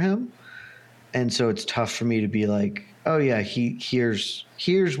comp for him. And so it's tough for me to be like, oh yeah, here's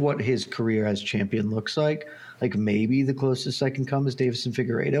what his career as champion looks like. Like maybe the closest I can come is Davison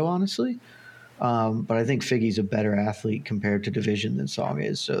Figueiredo, honestly. But I think Figgy's a better athlete compared to division than Song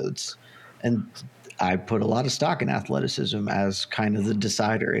is. And I put a lot of stock in athleticism as kind of the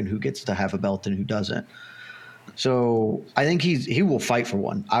decider in who gets to have a belt and who doesn't. So I think he will fight for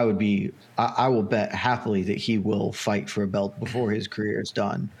one. I will bet happily that he will fight for a belt before his career is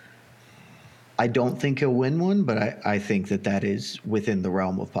done. I don't think he'll win one, but I think that is within the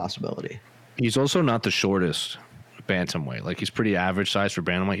realm of possibility. He's also not the shortest bantamweight. Like, he's pretty average size for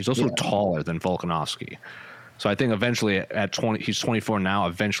bantamweight. He's also taller than Volkanovski. So I think eventually at 20, he's 24 now.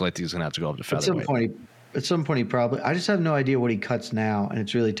 Eventually, I think he's going to have to go up to featherweight. At some point, he probably. I just have no idea what he cuts now, and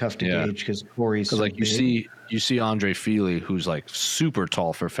it's really tough to gauge because Corey's. Because like you see Andre Fili, who's like super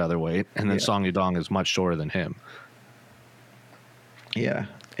tall for featherweight, and then Song Yadong is much shorter than him. Yeah,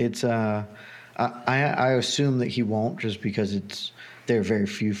 it's I assume that he won't, just because there are very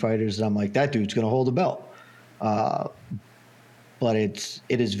few fighters that I'm like, that dude's going to hold a belt. But it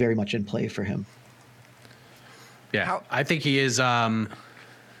is very much in play for him. Yeah, I think he is.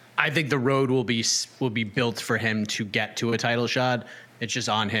 I think the road will be built for him to get to a title shot. It's just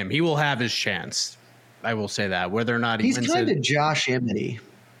on him. He will have his chance. I will say that. Whether or not he's kind of Josh Emmett.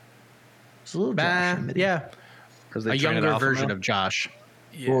 It's a little Josh Emmett. Yeah, a younger version of Josh.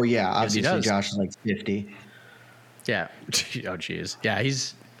 Yeah. Well, yeah, obviously Josh is like 50. Yeah. Oh, geez. Yeah,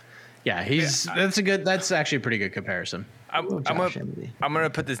 he's. That's actually a pretty good comparison. I'm gonna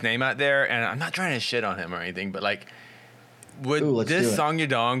put this name out there, and I'm not trying to shit on him or anything, but like, would this Song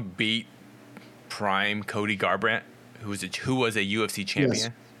Yadong beat prime Cody Garbrandt, who was a UFC champion? Yes.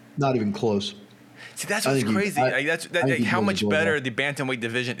 Not even close. See, that's what's crazy. How much better the bantamweight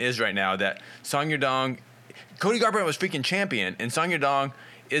division is right now. That Song Yadong, Cody Garbrandt was freaking champion, and Song Yadong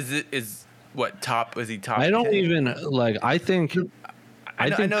is what top? Was he top? I don't 10? Even like. I think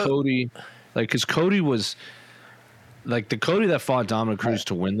Cody, like, because Cody was like the Cody that fought Dominic Cruz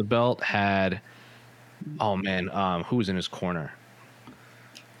to win the belt had. Oh man, who was in his corner?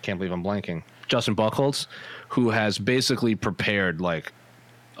 Can't believe I'm blanking. Justin Buchholz, who has basically prepared like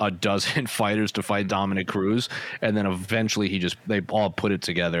a dozen fighters to fight Dominic Cruz, and then eventually they all put it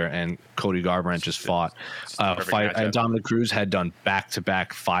together, and Cody Garbrandt just fought fight. And Dominic Cruz had done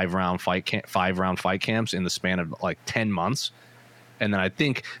back-to-back 5-round fight camps in the span of like 10 months. And then I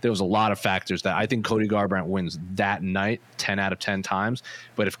think there was a lot of factors that I think Cody Garbrandt wins that night 10 out of 10 times.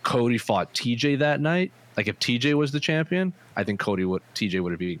 But if Cody fought TJ that night, like if TJ was the champion, I think TJ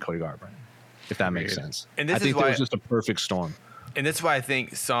would have beaten Cody Garbrandt, if that makes sense. And I think it was just a perfect storm. And that's why I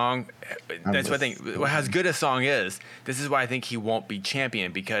think Song, as good as Song is, this is why I think he won't be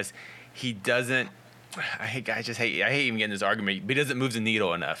champion, because he doesn't, I hate even getting this argument, but he doesn't move the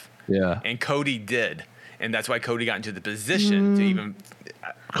needle enough. Yeah. And Cody did. And that's why Cody got into the position to even.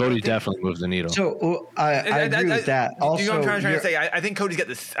 Cody definitely moves the needle. So I agree with that. Also, you know what I'm trying to say? I think Cody's got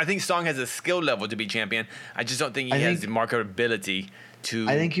this. I think Song has a skill level to be champion. I just don't think he has the marketability to.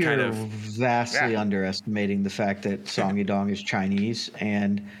 I think you're vastly underestimating the fact that Song Yadong is Chinese,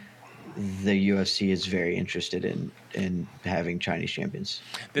 and the UFC is very interested in having Chinese champions.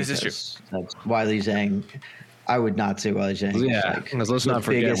 This is true. That's Weili Zhang. I would not say Weili Zhang Yeah, is because let's not the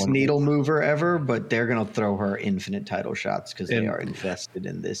forget biggest when- needle mover ever, but they're going to throw her infinite title shots because they are invested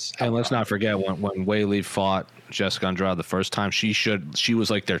in this. And let's not forget when Weili fought Jessica Andrade the first time, she was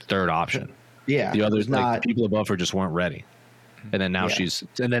like their third option. Yeah, The others, not like, the people above her just weren't ready. And then now Yeah.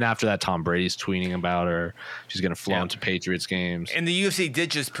 and then after that, Tom Brady's tweeting about her. She's going to flown to Patriots games. And the UFC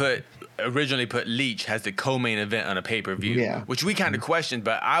did just originally put Leach as the co-main event on a pay-per-view, which we kind of questioned,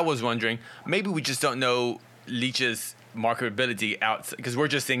 but I was wondering, maybe we just don't know Leach's marketability out, because we're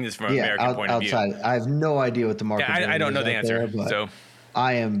just seeing this from an American point of view. I have no idea what the market. I don't know the answer. So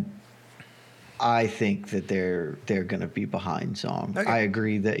I think that they're going to be behind Song. Okay. I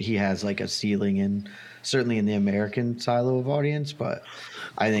agree that he has like a ceiling in certainly in the American silo of audience, but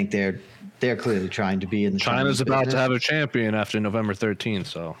I think they're clearly trying to be in the China's about business. to have a champion after November 13th,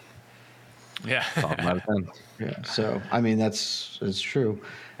 so yeah. Yeah, so I mean that's true,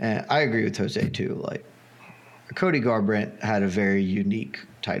 and I agree with Jose too. Like Cody Garbrandt had a very unique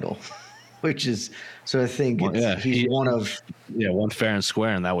title, which is so I think he's one of one fair and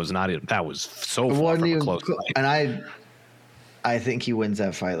square, and that was so far wasn't from a even close close. fight. And I think he wins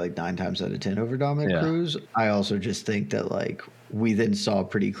that fight like 9 times out of 10 over Dominic Cruz. I also just think that like we then saw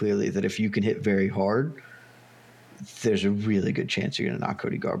pretty clearly that if you can hit very hard, there's a really good chance you're going to knock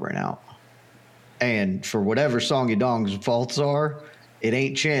Cody Garbrandt out. And for whatever Song Yadong's faults are, it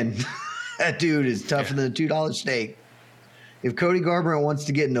ain't chin. That dude is tougher than a $2 steak. If Cody Garbrandt wants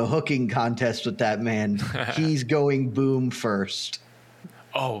to get in a hooking contest with that man, he's going boom first.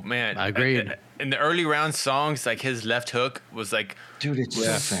 Oh man, I agreed. In the early round songs, like his left hook was like, dude, it's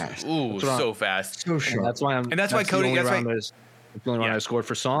so fast. Ooh, so fast. So sharp. That's why Cody. That's the only round I scored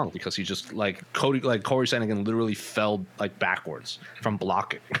for Song, because he just Corey Sandhagen literally fell like backwards from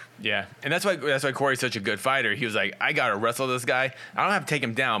blocking. Yeah, and that's why Corey's such a good fighter. He was like, I gotta wrestle this guy. I don't have to take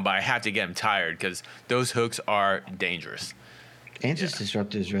him down, but I have to get him tired because those hooks are dangerous. And just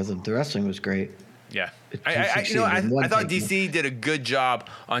disrupted his rhythm. The wrestling was great. Yeah, I thought DC did a good job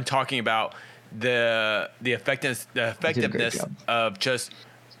on talking about the effectiveness of just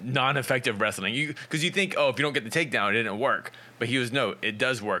non-effective wrestling. Because you think, if you don't get the takedown, it didn't work. But it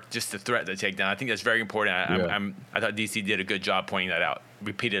does work. Just to threat the takedown. I think that's very important. I thought DC did a good job pointing that out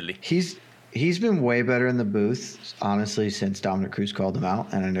repeatedly. He's been way better in the booth, honestly, since Dominic Cruz called him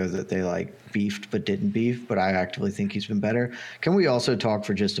out. And I know that they like beefed but didn't beef, but I actively think he's been better. Can we also talk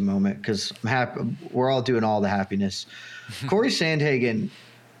for just a moment? Because I'm happy. We're all doing all the happiness. Corey Sandhagen,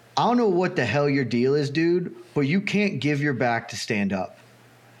 I don't know what the hell your deal is, dude, but you can't give your back to stand up.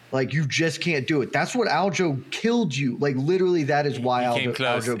 Like, you just can't do it. That's what Aljo killed you. Like, literally, that is why Aljo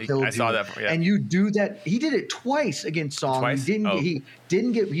killed you. I saw that. Yeah. And you do that. He did it twice against Song. Twice? He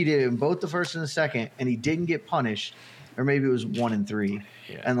did it in both the first and the second, and he didn't get punished. Or maybe it was 1 and 3.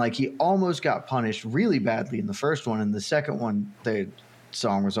 Yeah. And, like, he almost got punished really badly in the first one. And the second one, the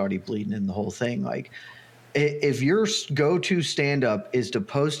Song was already bleeding in the whole thing. Like, if your go-to stand-up is to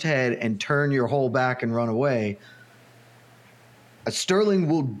post head and turn your whole back and run away – Sterling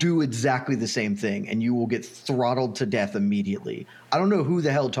will do exactly the same thing, and you will get throttled to death immediately. I don't know who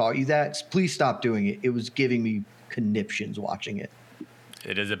the hell taught you that. Please stop doing it. It was giving me conniptions watching it.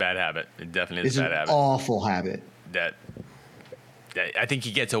 It is a bad habit. It definitely is a bad habit. It's an awful habit. That I think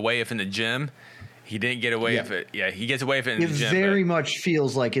he gets away with in the gym. He didn't get away with it. Yeah, he gets away with it in the gym. It very much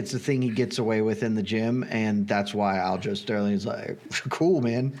feels like it's a thing he gets away with in the gym, and that's why Aljo Sterling is like, cool,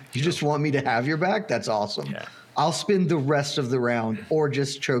 man. You just want me to have your back? That's awesome. Yeah. I'll spend the rest of the round or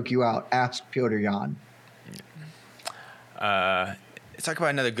just choke you out. Ask Piotr Jan. Let's talk about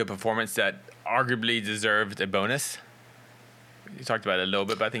another good performance that arguably deserved a bonus. You talked about it a little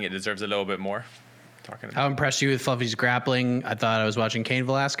bit, but I think it deserves a little bit more. How impressed you with Fluffy's grappling? I thought I was watching Cain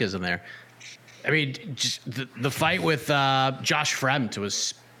Velasquez in there. I mean, just the fight with Josh Fremd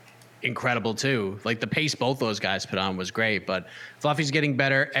was incredible too. Like, the pace both those guys put on was great, but Fluffy's getting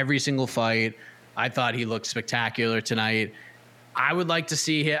better every single fight. I thought he looked spectacular tonight. I would like to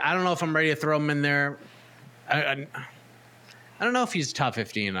see him. I don't know if I'm ready to throw him in there. I don't know if he's top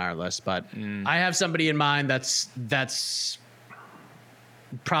 15 in our list, but I have somebody in mind that's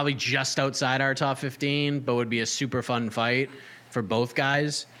probably just outside our top 15, but would be a super fun fight for both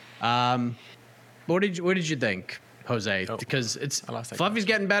guys. What did you think, Jose? Because Fluffy's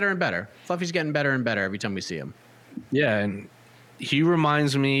getting better and better. Fluffy's getting better and better every time we see him. Yeah, and he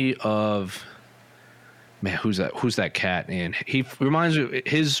reminds me of, man, who's that cat? And he reminds me,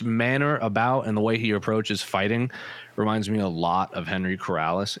 his manner about and the way he approaches fighting reminds me a lot of Henry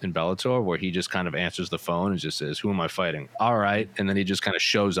Corrales in Bellator, where he just kind of answers the phone and just says, "Who am I fighting?" All right, and then he just kind of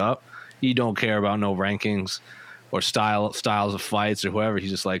shows up. He don't care about no rankings. or styles of fights or whoever.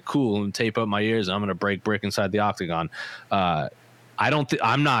 He's just like, cool, and tape up my ears, and I'm gonna break brick inside the octagon. I'm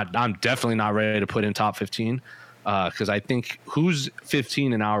definitely not ready to put in top 15 because I think who's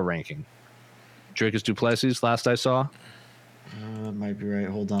 15 in our ranking? Dricus Du Plessis, last I saw. That might be right.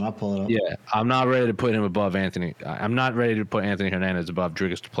 Hold on, I'll pull it up. Yeah, I'm not ready to put him above Anthony. I'm not ready to put Anthony Hernandez above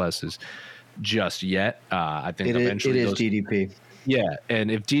Dricus Du Plessis just yet. I think eventually it is DDP. Yeah,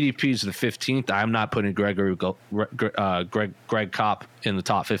 and if DDP is the 15th, I'm not putting Greg Kopp in the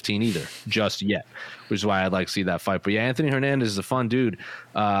top 15 either, just yet, which is why I'd like to see that fight. But yeah, Anthony Hernandez is a fun dude.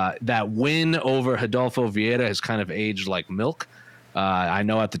 That win over Rodolfo Vieira has kind of aged like milk. I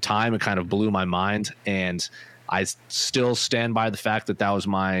know at the time it kind of blew my mind, and I still stand by the fact that was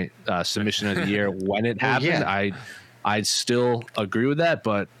my submission of the year when it happened. Yeah. I still agree with that,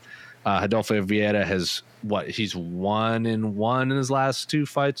 but Rodolfo Vieira has he's 1-1 in his last 2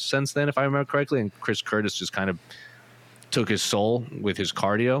 fights since then, if I remember correctly, and Chris Curtis just kind of took his soul with his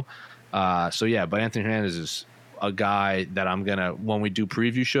cardio. So yeah, but Anthony Hernandez is a guy that I'm gonna, when we do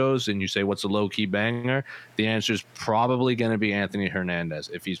preview shows and you say what's a low key banger, the answer is probably gonna be Anthony Hernandez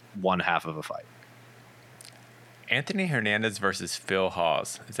if he's one half of a fight. Anthony Hernandez versus Phil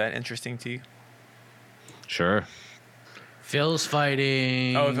Hawes. Is that interesting to you? Sure. Phil's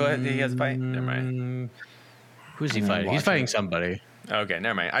fighting. Oh, he has a fight? Never mind. Who's he fighting? He's fighting somebody. Okay,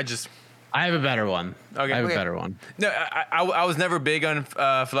 never mind. I have a better one. Okay, I have a better one. No, I was never big on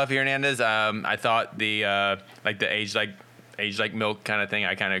Fluffy Hernandez. I thought the age like milk kind of thing.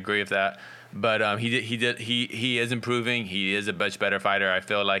 I kind of agree with that. But he is improving. He is a much better fighter, I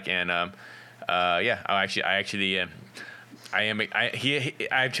feel like, and I've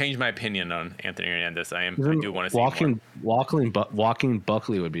changed my opinion on Anthony Hernandez. I do want to see more. Walking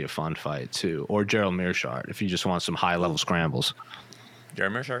Buckley would be a fun fight too, or Gerald Meerschaert if you just want some high level scrambles.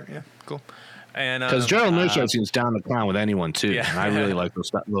 Gerald Meerschaert, yeah, cool. And because Gerald Meerschaert seems down the crown with anyone too, yeah. And I really like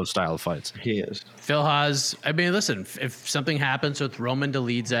those style of fights. He is. Phil Hawes. I mean, listen, if something happens with Roman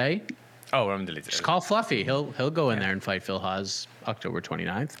Dolidze, just call Fluffy. He'll go in there and fight Phil Hawes October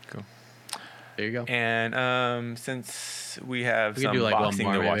 29th. Cool. There you go. And since we have some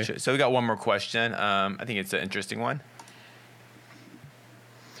boxing to watch, so we got one more question. I think it's an interesting one.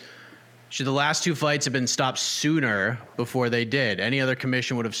 Should the last 2 fights have been stopped sooner before they did? Any other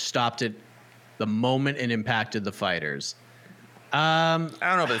commission would have stopped it the moment it impacted the fighters. I don't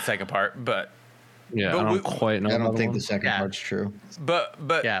know about the second part, but yeah, I don't quite know. I don't think the second part's true. But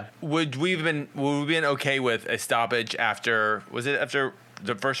yeah, would we have been okay with a stoppage after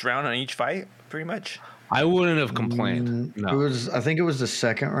the first round on each fight? Pretty much. I wouldn't have complained. No. I think it was the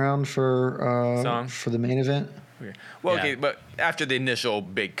second round for the main event. Okay. Well, okay, but after the initial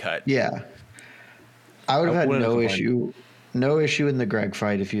big cut. Yeah. I would have had no issue in the Greg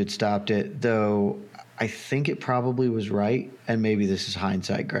fight if you had stopped it, though I think it probably was right, and maybe this is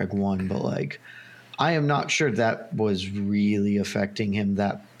hindsight, Greg won, but like I am not sure that was really affecting him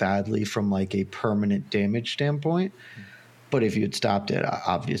that badly from like a permanent damage standpoint. But if you had stopped it,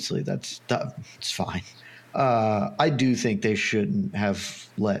 obviously it's fine. I do think they shouldn't have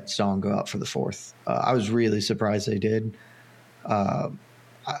let Song go out for the 4th. I was really surprised they did.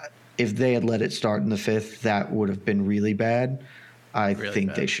 If they had let it start in the 5th, that would have been really bad. I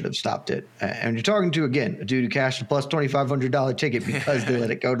think they should have stopped it. And you're talking to, again, a dude who cashed a plus $2,500 ticket because they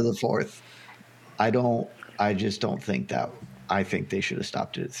let it go to the 4th. I just don't think that. I think they should have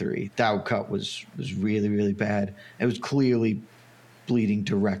stopped it at 3. That cut was really, really bad. It was clearly bleeding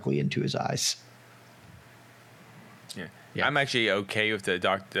directly into his eyes. Yeah. I'm actually okay with the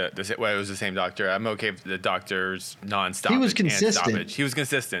doctor. It was the same doctor. I'm okay with the doctor's non-stop. He was consistent. Stoppage. He was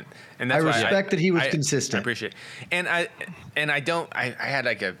consistent, and that's I respect that he was consistent. I appreciate it. And I had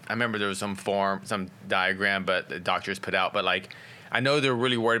like I remember there was some diagram, but the doctors put out. But like, I know they're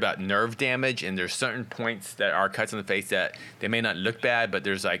really worried about nerve damage, and there's certain points that are cuts on the face that they may not look bad, but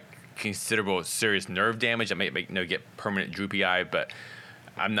there's like considerable serious nerve damage that may get permanent droopy eye. But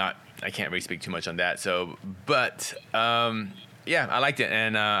I can't really speak too much on that. So, but yeah, I liked it,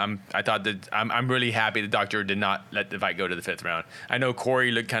 and I thought that I'm really happy the doctor did not let the fight go to the 5th round. I know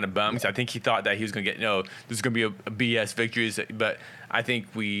Corey looked kind of bummed. I think he thought that he was going to get this is going to be a BS victory, but I think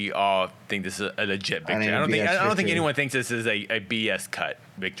we all think this is a legit victory. I don't think anyone thinks this is a BS cut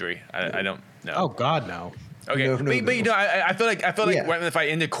victory. I don't know. Oh God, no. Okay, no. But you know, I feel like when the fight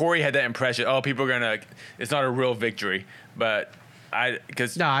ended, Corey had that impression. Oh, people are it's not a real victory, but. I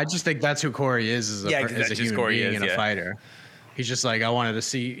just think that's who Corey is as a human being and a fighter. He's just like, I wanted to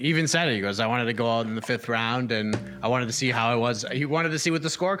see, even said it, he goes, I wanted to go out in the 5th round and I wanted to see how it was. He wanted to see what the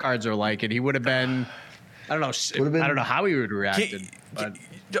scorecards are like, and he would have been I don't know. I don't know how he would have reacted.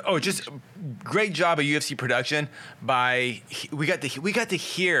 Just great job of UFC production. We got to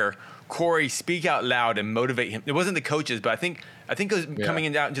hear Corey speak out loud and motivate him. It wasn't the coaches, but I think it was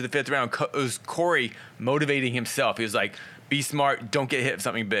coming out into the 5th round. It was Corey motivating himself. He was like, "Be smart, don't get hit with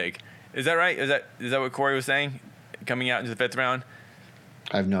something big." Is that right? Is that what Corey was saying? Coming out into the 5th round.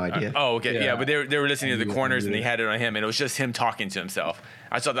 I have no idea. Okay, yeah, but they were listening to the corners and they had it on him, and it was just him talking to himself.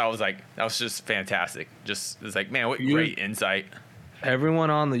 I thought that was just fantastic. Just it's like, man, what great insight. Everyone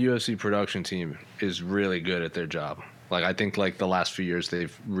on the UFC production team is really good at their job. Like I think like the last few years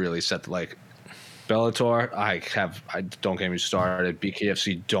they've really set like Bellator. I don't get me started.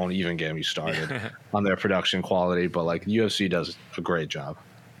 BKFC don't even get me started on their production quality. But like UFC does a great job.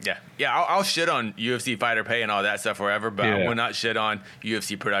 Yeah. I'll shit on UFC fighter pay and all that stuff forever, but I will not shit on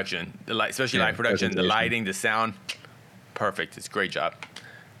UFC production, especially live production, the lighting, the sound, perfect. It's a great job.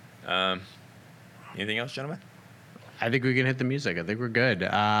 Anything else, gentlemen? I think we can hit the music. I think we're good.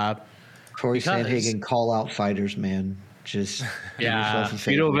 Corey Sandhagen, call out fighters, man. Just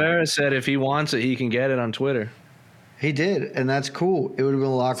Chito Vera said if he wants it, he can get it on Twitter. He did, and that's cool. It would have been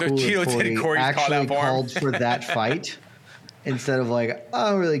a lot cooler if Corey actually called for that fight instead of like,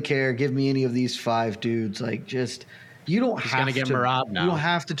 I don't really care. Give me any of these 5 dudes. Like, just you don't have to get Merab now. You don't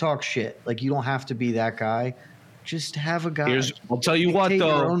have to talk shit. Like, you don't have to be that guy. Just have a guy. I'll tell you what, though.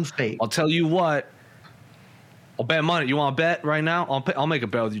 Your own fate. I'll tell you what. I'll bet money. You want to bet right now? I'll make a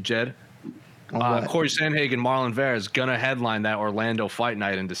bet with you, Jed. Corey Sandhagen, Marlon Vera is going to headline that Orlando fight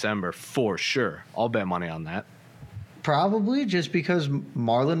night in December for sure. I'll bet money on that. Probably just because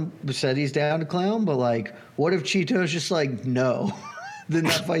Marlon said he's down to clown, but like, what if Chito's just like, no, then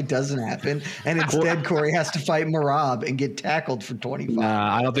that fight doesn't happen, and instead Corey has to fight Merab and get tackled for 25.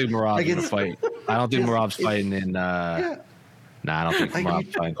 Nah, I don't think Merab's going to fight. I don't think Merab's fighting in. I don't think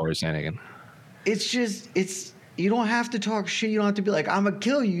Merab's fighting Corey Sandhagen. It's you don't have to talk shit. You don't have to be like, I'm going to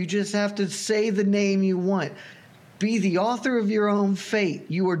kill you. You just have to say the name you want. Be the author of your own fate.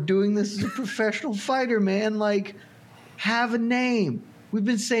 You are doing this as a professional fighter, man. Like, have a name. We've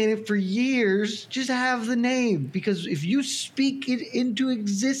been saying it for years. Just have the name. Because if you speak it into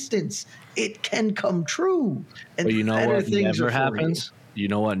existence, it can come true. And but you know what never happens? You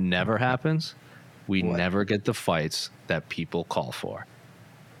know what never happens? We never get the fights that people call for.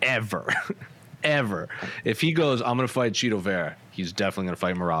 Ever. Ever. If he goes, I'm going to fight Chito Vera, he's definitely going to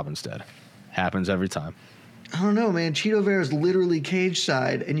fight Merab instead. Happens every time. I don't know, man. Chito Vera is literally cage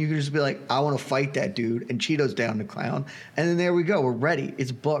side, and you can just be like, I want to fight that dude, and Chito's down to clown. And then there we go. We're ready.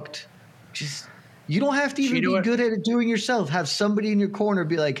 It's booked. Just, you don't have to even be good at it doing yourself. Have somebody in your corner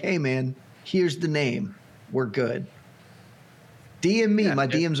be like, hey, man, here's the name. We're good. DM me. My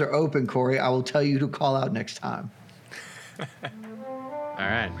DMs are open, Corey. I will tell you to call out next time. All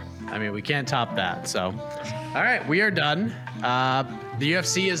right. I mean, we can't top that. So, all right, we are done. The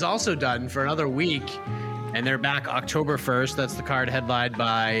UFC is also done for another week, and they're back October 1st. That's the card headlined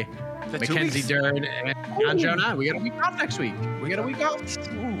by Mackenzie Dern and Jan Jonah. We got a week off next week. We got a week off.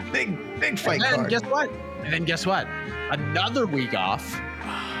 Ooh, big fight card. And then guess what? Another week off,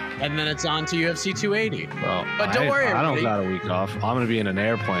 and then it's on to UFC 280. Well, but don't worry, I don't got a week off. I'm going to be in an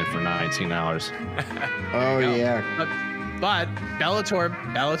airplane for 19 hours. Oh, yeah. But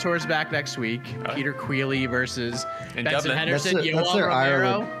Bellator's back next week. Peter Queally versus Benson Henderson. That's their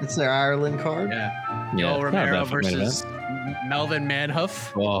Ireland. It's their Ireland card. Yeah. Yoel Romero versus Melvin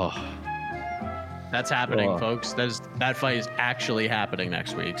Manhoef. Oh, that's happening, folks. That fight is actually happening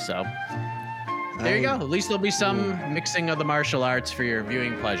next week. So there you go. At least there'll be some mixing of the martial arts for your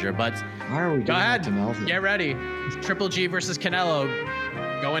viewing pleasure. But go ahead, get ready. Triple G versus Canelo.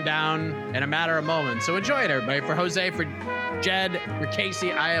 Going down in a matter of moments. So enjoy it, everybody. For Jose, for Jed, for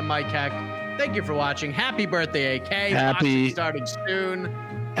Casey, I am Mike Heck. Thank you for watching. Happy birthday, AK. Happy starting soon.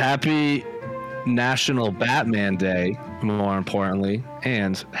 Happy National Batman Day, more importantly,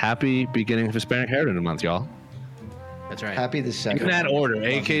 and happy beginning of Hispanic Heritage Month, y'all. That's right. Happy the second. In that order,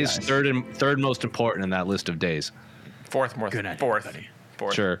 AK's third most important in that list of days. Fourth.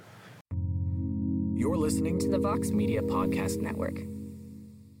 Sure. You're listening to the Vox Media Podcast Network.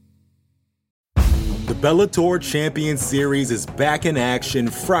 The Bellator Champion Series is back in action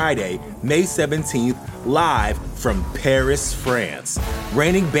Friday, May 17th, live from Paris, France.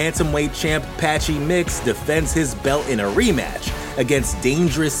 Reigning bantamweight champ Patchy Mix defends his belt in a rematch against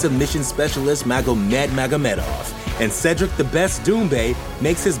dangerous submission specialist Magomed Magomedov. And Cedric the Best Doumbé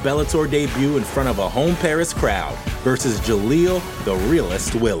makes his Bellator debut in front of a home Paris crowd versus Jaleel the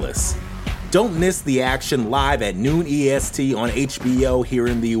Realist Willis. Don't miss the action live at noon EST on HBO here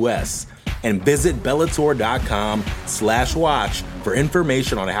in the US. And visit Bellator.com/watch for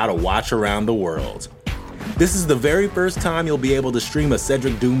information on how to watch around the world. This is the very first time you'll be able to stream a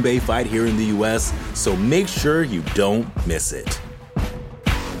Cedric Doumbé fight here in the US, so make sure you don't miss it.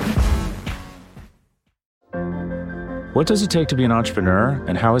 What does it take to be an entrepreneur,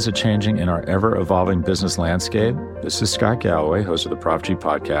 and how is it changing in our ever-evolving business landscape? This is Scott Galloway, host of the Prop G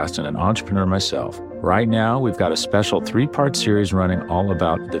podcast and an entrepreneur myself. Right now, we've got a special 3-part series running all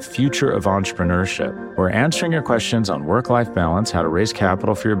about the future of entrepreneurship. We're answering your questions on work-life balance, how to raise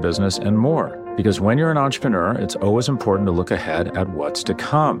capital for your business, and more. Because when you're an entrepreneur, it's always important to look ahead at what's to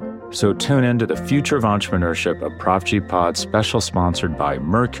come. So tune in to the Future of Entrepreneurship, a Prop G Pod special sponsored by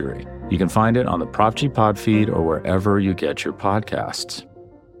Mercury. You can find it on the Prop G Pod feed or wherever you get your podcasts.